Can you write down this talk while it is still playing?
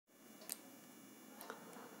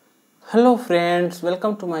Hello friends,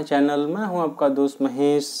 welcome to my channel. मैं हूं आपका दोस्त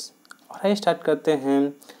महेश और आइए स्टार्ट करते हैं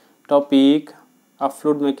topic of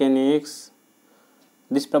fluid mechanics,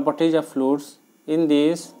 this properties of fluids. In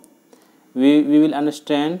this we will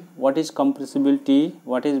understand what is compressibility,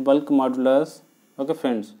 what is bulk modulus. Okay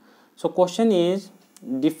friends, so question is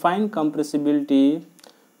define compressibility.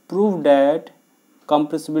 Prove that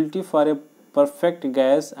compressibility for a perfect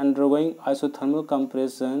gas undergoing isothermal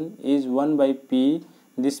compression is 1 by P.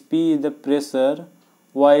 This P is the pressure,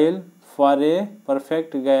 while for a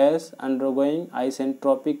perfect gas undergoing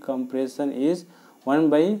isentropic compression is 1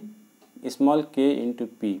 by small k into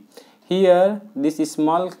P. Here this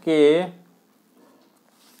small k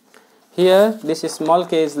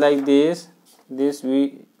is like this. We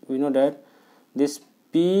know that this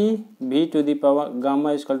P v to the power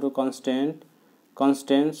gamma is equal to constant.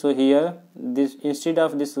 So here this, instead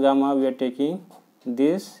of this gamma we are taking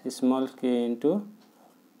this small k into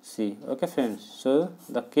C. Okay friends, so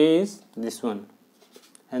the k is this one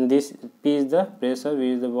and this P is the pressure,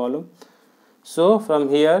 V is the volume. So from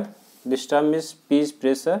here this term is P is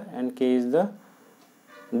pressure and K is the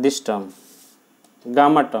this term,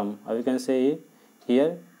 gamma term, or we can say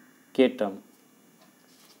here K term.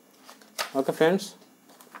 Okay friends,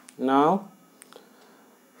 now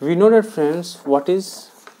we know that friends what is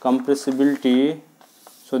compressibility.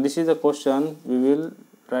 So this is the question, we will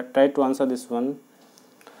try to answer this one.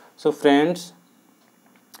 So friends,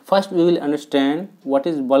 first we will understand what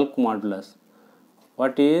is bulk modulus.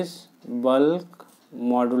 What is bulk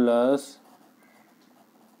modulus?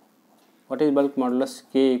 What is bulk modulus?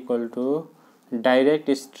 K equal to direct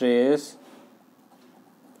stress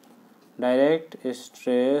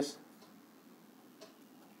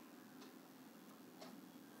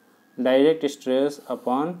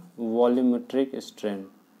upon volumetric strain.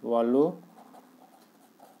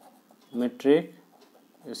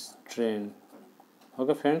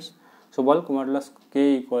 Okay friends, so bulk modulus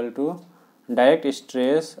K equal to direct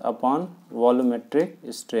stress upon volumetric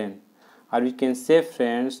strain, or we can say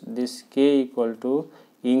friends this K equal to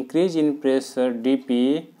increase in pressure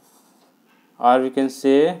dP, or we can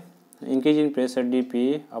say increase in pressure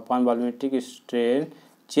dP upon volumetric strain,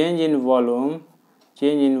 change in volume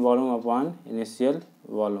upon initial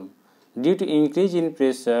volume. Due to increase in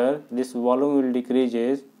pressure this volume will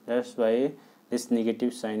decreases, that's why this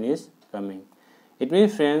negative sign is coming. It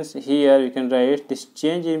means friends, here we can write this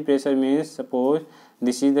change in pressure means, suppose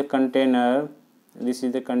this is the container, we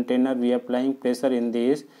are applying pressure in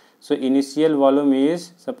this. So initial volume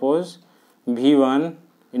is, suppose V1,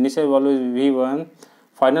 initial volume is V1,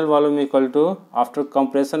 final volume is equal to, after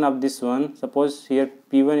compression of this one, suppose here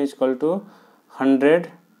P1 is equal to 100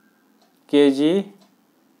 kg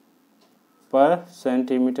per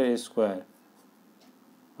centimeter square.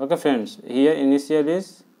 Okay friends, here initial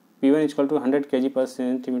is P1 is equal to 100 kg per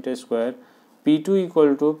centimeter square. P2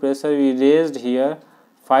 equal to pressure we raised here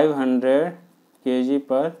 500 kg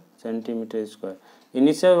per centimeter square.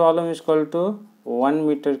 Initial volume is equal to 1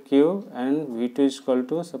 meter cube and V2 is equal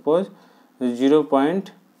to, suppose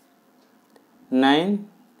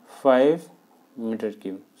 0.95 meter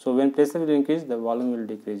cube. So when pressure will increase, the volume will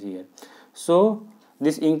decrease here. So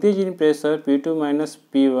this increase in pressure P2 minus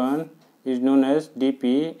P1 is known as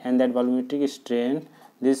dP, and that volumetric strain,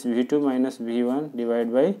 this V2 minus V1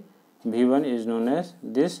 divided by V1 is known as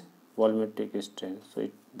this volumetric strain. So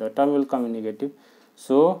the term will come in negative.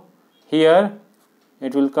 So here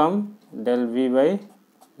it will come del V by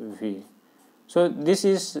V. So this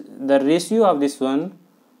is the ratio of this one.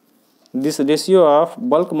 This ratio of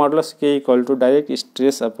bulk modulus K equal to direct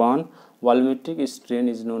stress upon volumetric strain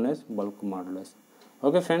is known as bulk modulus.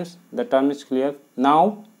 Okay friends, the term is clear.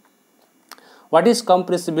 Now what is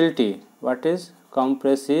compressibility? What is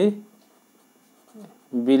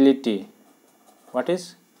compressibility? What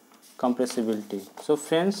is compressibility? So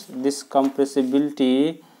friends, this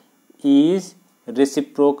compressibility is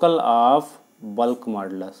reciprocal of bulk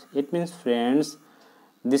modulus. It means friends,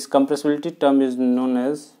 this compressibility term is known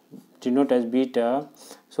as, denoted as beta.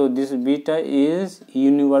 So this beta is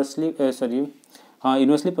inversely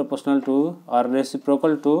proportional to or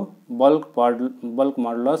reciprocal to bulk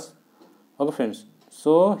modulus. Okay friends,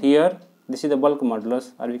 so here this is the bulk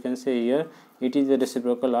modulus, or we can say here it is the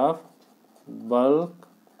reciprocal of bulk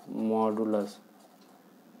modulus.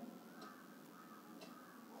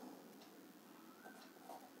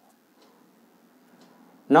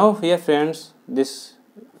 Now here friends, this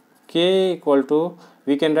K equal to,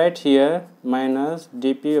 we can write here minus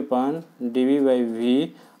dP upon dV by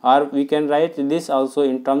V, or we can write this also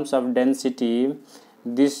in terms of density,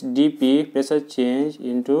 this dP pressure change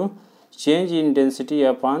into change in density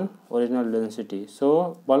upon original density.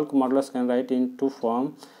 So bulk modulus can write in two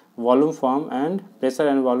form, volume form and pressure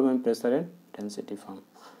and volume and pressure and density form.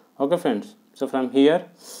 Okay friends, so from here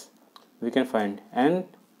we can find, and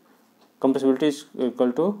compressibility is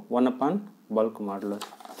equal to 1 upon bulk modulus.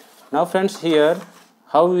 Now friends, here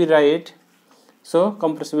how we write? So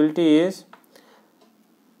compressibility is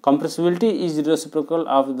the reciprocal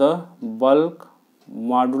of the bulk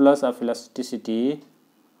modulus of elasticity,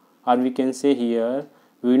 or we can say here,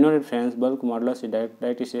 we know that friends, bulk modulus is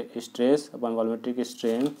direct stress upon volumetric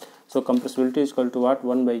strain. So compressibility is equal to what?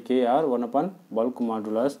 1 by K, or 1 upon bulk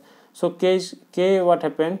modulus. So K what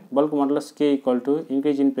happened? Bulk modulus K equal to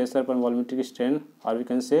increase in pressure upon volumetric strain, or we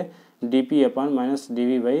can say dP upon minus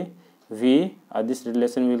dV by V, or this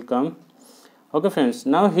relation will come. Okay friends,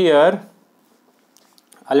 now here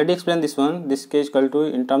already explained this one. This K is equal to,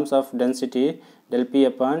 in terms of density, del P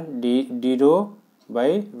upon d rho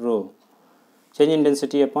by rho, change in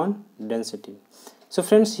density upon density. So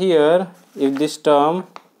friends, here if this term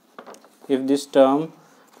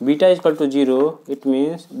beta is equal to 0, it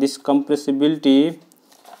means this compressibility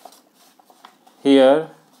here,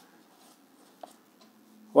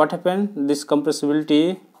 what happened? This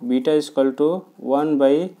compressibility beta is equal to 1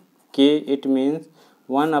 by K, it means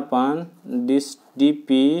 1 upon this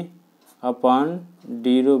dP upon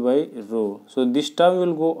d rho by rho. So this term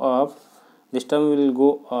will go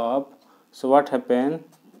up, so what happened?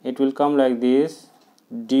 It will come like this,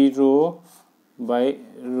 d rho by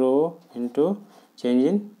rho into change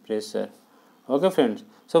in pressure. Okay friends,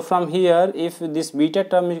 so from here, if this beta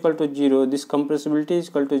term is equal to 0, this compressibility is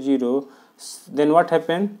equal to 0, then what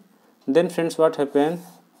happened? Then friends, what happened?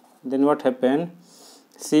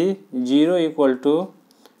 See, 0 equal to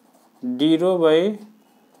d rho by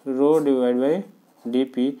rho divided by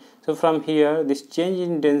dP. So from here, this change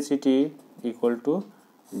in density equal to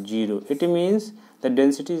 0. It means the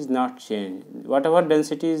density is not changed. Whatever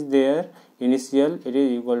density is there initial, it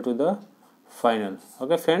is equal to the final.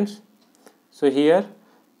 Okay friends, so here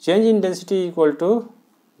change in density equal to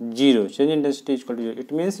 0.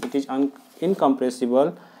 It means it is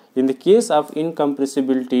incompressible. In the case of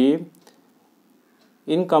incompressibility,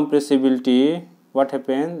 what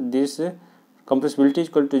happened? This compressibility is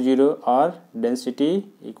equal to 0 or density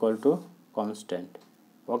equal to constant.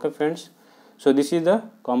 Okay friends, so this is the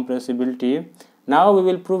compressibility. Now we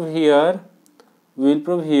will prove here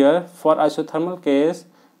for isothermal case,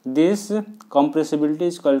 this compressibility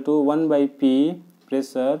is equal to 1 by P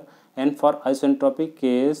pressure, and for isentropic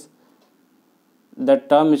case the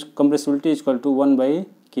term is compressibility is equal to 1 by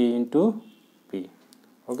K into P.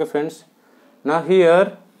 Okay friends, now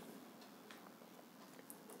here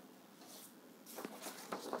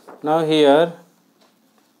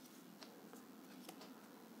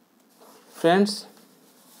friends,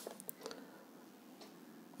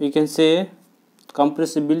 we can say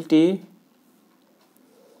compressibility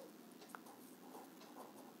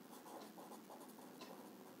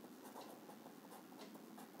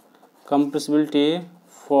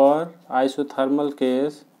for isothermal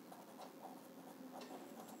case,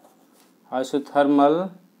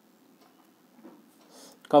 isothermal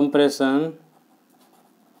compression,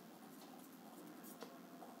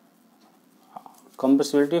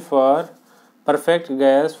 compressibility for perfect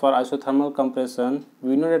gas for isothermal compression.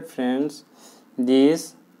 We know that friends,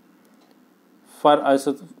 this for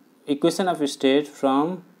equation of state,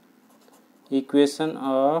 from equation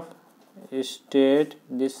of state,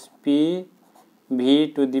 this P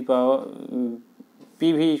V to the power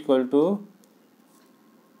PV equal to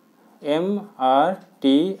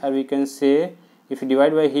mRT, or we can say if you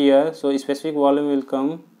divide by here, so specific volume will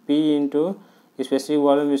come P into specific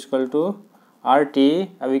volume is equal to RT,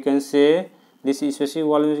 or we can say this specific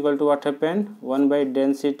volume is equal to what happened? 1 by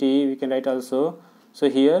density, we can write also. So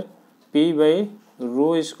here P by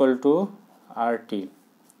rho is equal to RT.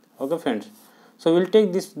 Okay friends, so we'll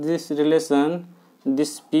take this relation,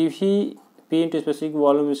 this P into specific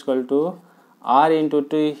volume is equal to R into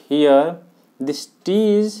T. Here this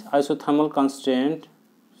T is isothermal constant,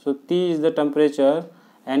 so T is the temperature,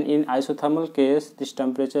 and in isothermal case this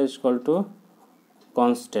temperature is equal to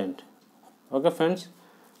constant. Okay friends,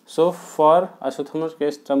 so for isothermal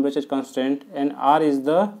case temperature is constant and R is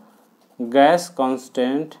the gas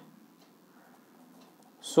constant,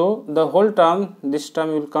 so the whole term, this term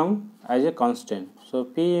will come as a constant. So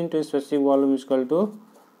P into specific volume is equal to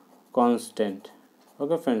constant.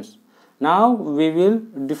 Okay friends, now we will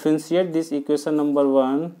differentiate this equation number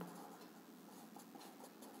 1.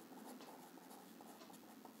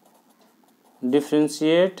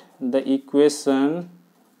 Differentiate the equation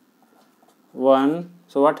 1.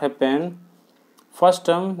 So what happened? first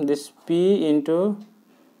term, this p into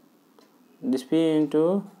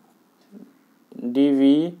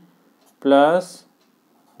dv plus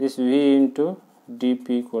this v into dp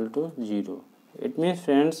equal to 0. It means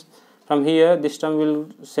friends, from here this term will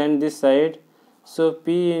send this side, so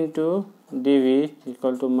p into dv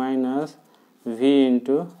equal to minus v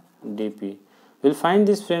into dp. We'll find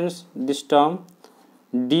this friends, this term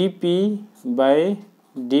dp by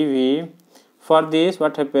dv. For this,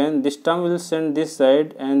 what happens, this term will send this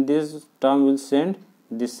side and this term will send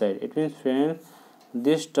this side. It means friends,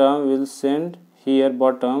 this term will send here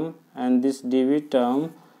bottom and this dv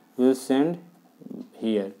term will send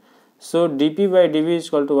here. So dp by dv is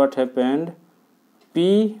equal to what happened,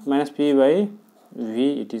 p minus p by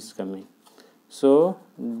v it is coming. So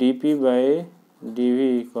dp by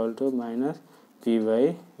dv equal to minus p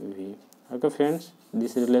by v. Okay friends,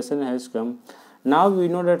 this relation has come. Now we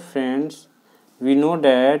know that friends,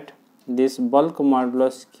 this bulk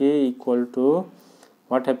modulus k equal to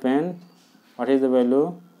what happened, what is the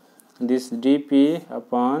value, this dp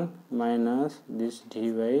upon minus this d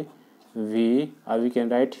by v, or we can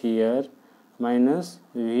write here minus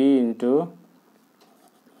v into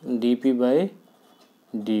dp by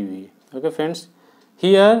dv. Okay friends,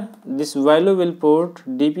 here this value will put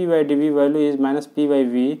dp by dv value is minus p by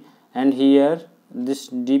v, and here this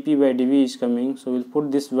dp by dv is coming, so we'll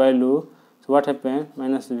put this value. So what happened,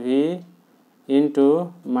 minus v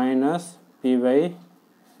into minus p by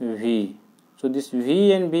v. So this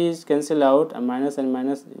v and v is cancel out, and minus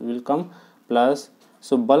will come plus.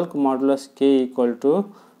 So bulk modulus k equal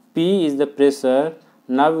to p is the pressure.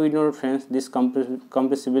 Now we know friends, this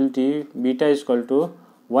compressibility beta is equal to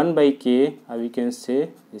 1 by k, or we can say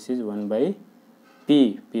this is 1 by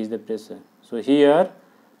p. P is the pressure. So here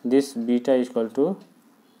this beta is equal to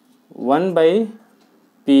 1 by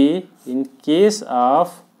p in case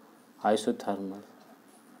of isothermal.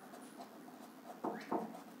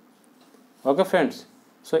 Okay friends,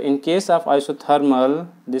 so in case of isothermal,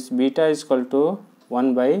 this beta is equal to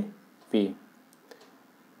 1 by p.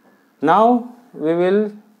 Now we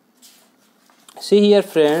will see here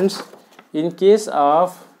friends, in case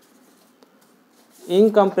of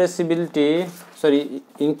incompressibility,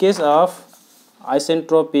 in case of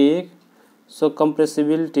isentropic, so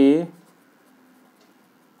compressibility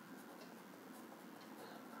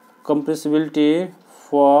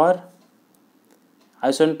for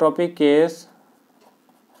isentropic case,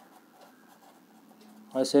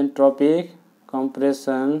 isentropic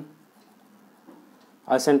compression.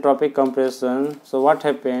 So what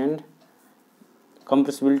happened,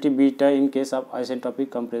 compressibility beta in case of isentropic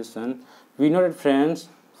compression. We know that friends,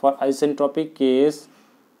 for isentropic case,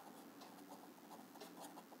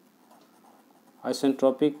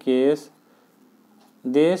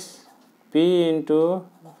 this p into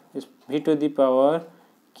v to the power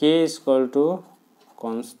k is equal to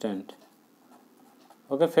constant.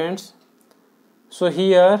 Okay friends, so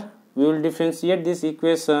here we will differentiate this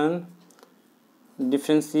equation,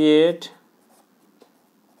 differentiate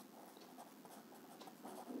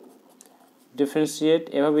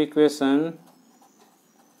above equation.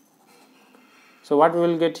 So what we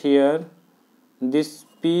will get here, this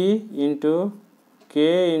p into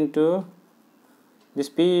k into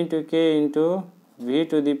v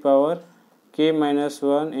to the power k minus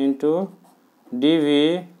 1 into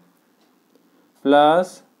dv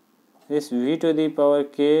plus this v to the power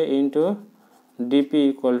k into dp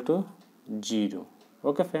equal to 0.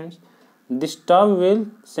 Okay friends, this term will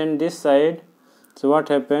send this side. So what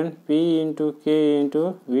happened, p into k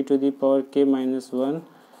into v to the power k minus 1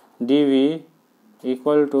 dv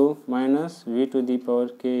equal to minus v to the power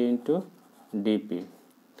k into dp.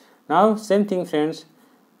 Now same thing friends,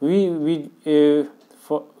 we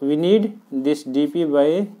need this dp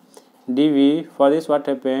by dv. For this, what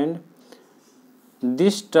happened,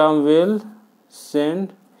 this term will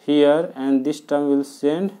send here and this term will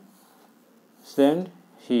send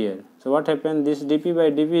here. So what happened, this dp by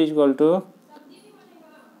dv is equal to,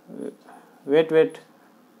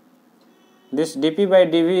 this dp by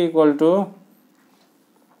dv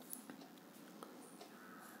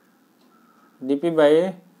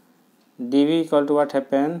equal to what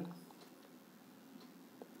happened,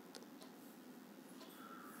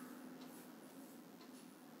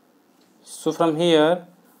 so from here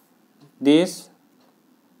this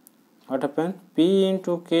what happened, p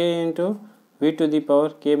into k into v to the power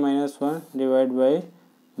k minus 1 divided by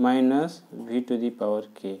minus v to the power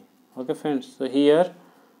k. Okay friends, so here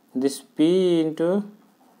this p into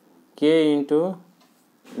k into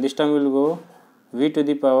this term will go v to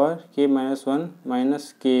the power k minus 1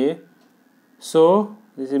 minus k. So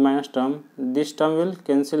this is minus term, this term will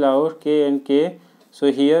cancel out k and k.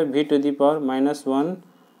 So here v to the power minus 1,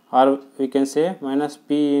 or we can say minus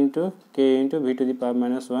p into k into v to the power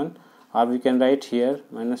minus 1, or we can write here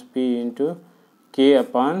minus p into k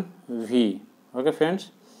upon v. Okay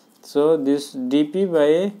friends, so this dp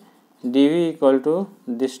by dv equal to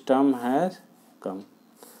this term has come.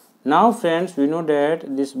 Now friends, we know that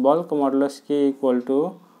this bulk modulus k equal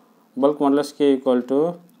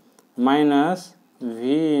to minus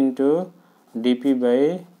v into dp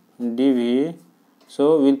by dv.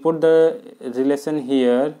 So we'll put the relation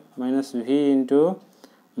here, minus v into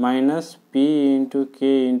minus p into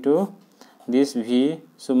k into this v.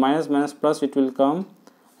 So minus minus plus it will come,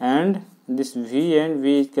 and this v and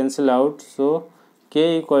v cancel out. So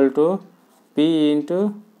k equal to p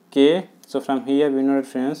into k. So from here we know that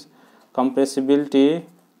friends, compressibility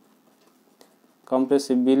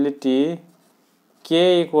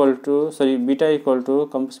k equal to beta equal to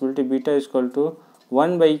compressibility beta is equal to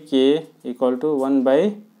 1 by k equal to 1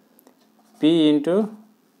 by p into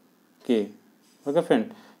k. Okay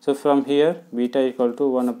friend, so from here beta equal to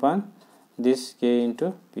 1 upon this k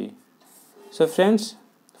into p. So friends,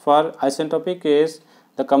 for isentropic case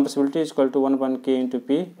the compressibility is equal to 1 upon k into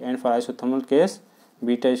p, and for isothermal case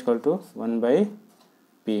beta is equal to 1 by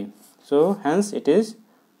p. So hence it is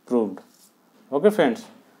proved. Okay friends,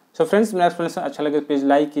 so friends मेरा explanation अच्छा लगे please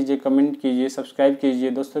like कीजिए, comment कीजिए, subscribe कीजिए,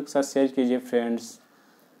 दोस्तों के साथ share कीजिए फ्रेंड्स,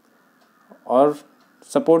 और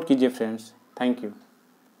सपोर्ट कीजिए फ्रेंड्स. Thank you.